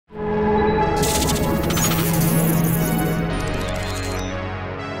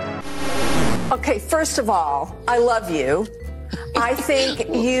Okay, first of all, I love you. I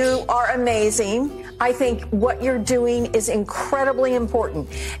think you are amazing. I think what you're doing is incredibly important.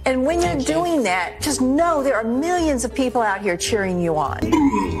 And when you're doing that, just know there are millions of people out here cheering you on.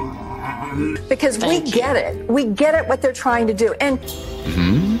 Because we get it. We get it what they're trying to do. And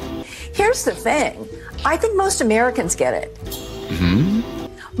here's the thing. I think most Americans get it.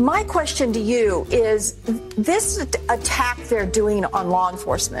 My question to you is, this attack they're doing on law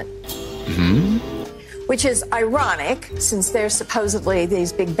enforcement, which is ironic since they're supposedly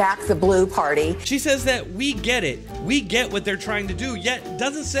these big back the blue party. She says that we get it. We get what they're trying to do, yet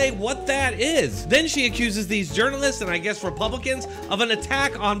doesn't say what that is. Then she accuses these journalists and I guess Republicans of an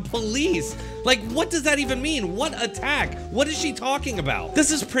attack on police. Like, what does that even mean? What attack? What is she talking about? This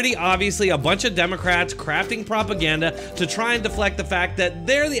is pretty obviously a bunch of Democrats crafting propaganda to try and deflect the fact that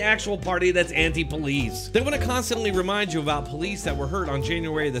they're the actual party that's anti-police. They want to constantly remind you about police that were hurt on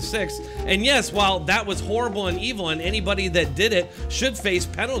January the 6th. And yes, while that was horrible and evil and anybody that did it should face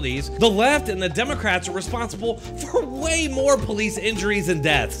penalties, the left and the Democrats are responsible for way more police injuries and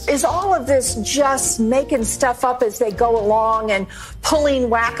deaths. Is all of this just making stuff up as they go along and pulling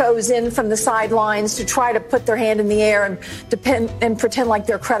wackos in from the sidelines to try to put their hand in the air and pretend like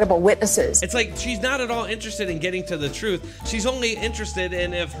they're credible witnesses? It's like she's not at all interested in getting to the truth. She's only interested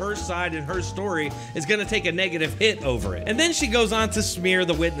in if her side and her story is going to take a negative hit over it. And then she goes on to smear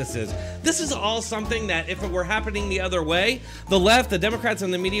the witnesses. This is all something that if it were happening the other way, the left, the Democrats,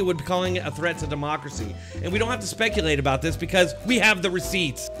 and the media would be calling it a threat to democracy. And we don't have to speculate about this because we have the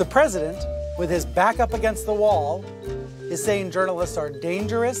receipts. The president, with his back up against the wall, is saying journalists are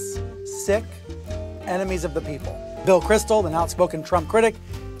dangerous, sick, enemies of the people. Bill Kristol, an outspoken Trump critic,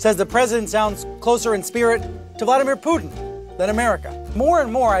 says the president sounds closer in spirit to Vladimir Putin than America. More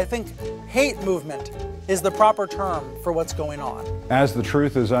and more, I think hate movement is the proper term for what's going on. As the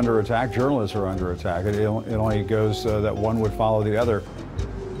truth is under attack, journalists are under attack. It only goes that one would follow the other.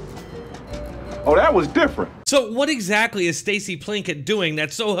 Oh, that was different. So what exactly is Stacey Plinkett doing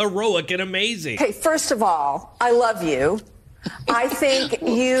that's so heroic and amazing? Okay, first of all, I love you. I think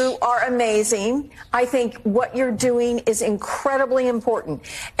you are amazing. I think what you're doing is incredibly important.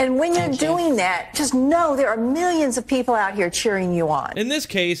 And when you're doing that, just know there are millions of people out here cheering you on. In this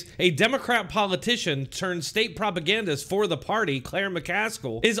case, a Democrat politician turned state propagandist for the party, Claire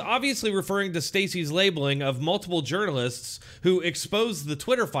McCaskill, is obviously referring to Stacey's labeling of multiple journalists who exposed the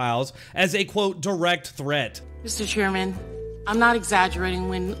Twitter files as a, quote, direct threat. Mr. Chairman, I'm not exaggerating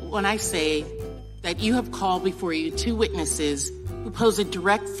when I say that you have called before you two witnesses who pose a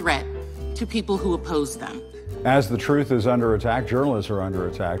direct threat to people who oppose them. As the truth is under attack, journalists are under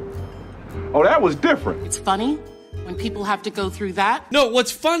attack. Oh, that was different. It's funny when people have to go through that. No,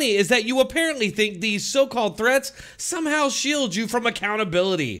 what's funny is that you apparently think these so-called threats somehow shield you from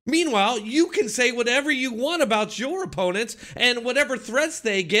accountability. Meanwhile, you can say whatever you want about your opponents, and whatever threats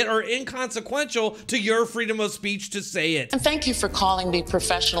they get are inconsequential to your freedom of speech to say it. And thank you for calling me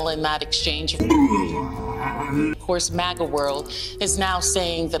professional in that exchange. Of course, MAGA world is now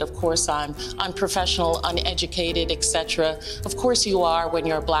saying that, of course, I'm unprofessional, uneducated, etc. Of course you are when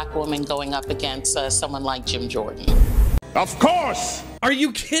you're a black woman going up against someone like Jim Jordan. Of course! Are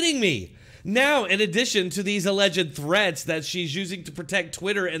you kidding me? Now, in addition to these alleged threats that she's using to protect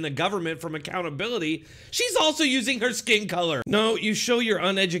Twitter and the government from accountability, she's also using her skin color. No, you show your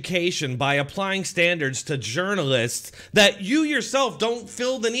uneducation by applying standards to journalists that you yourself don't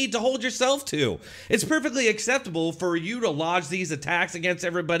feel the need to hold yourself to. It's perfectly acceptable for you to lodge these attacks against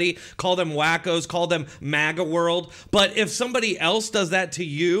everybody, call them wackos, call them MAGA world, but if somebody else does that to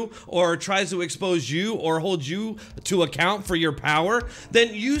you or tries to expose you or hold you to account for your power,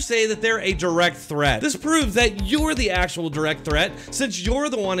 then you say that they're a direct threat. This proves that you're the actual direct threat since you're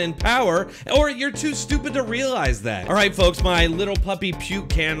the one in power, or you're too stupid to realize that. All right, folks, my little puppy puke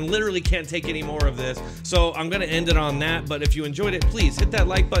can literally can't take any more of this, so I'm gonna end it on that. But if you enjoyed it, please hit that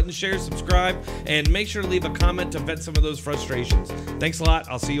like button, share, subscribe, and make sure to leave a comment to vent some of those frustrations. Thanks a lot.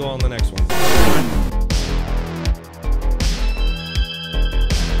 I'll see you all in the next one.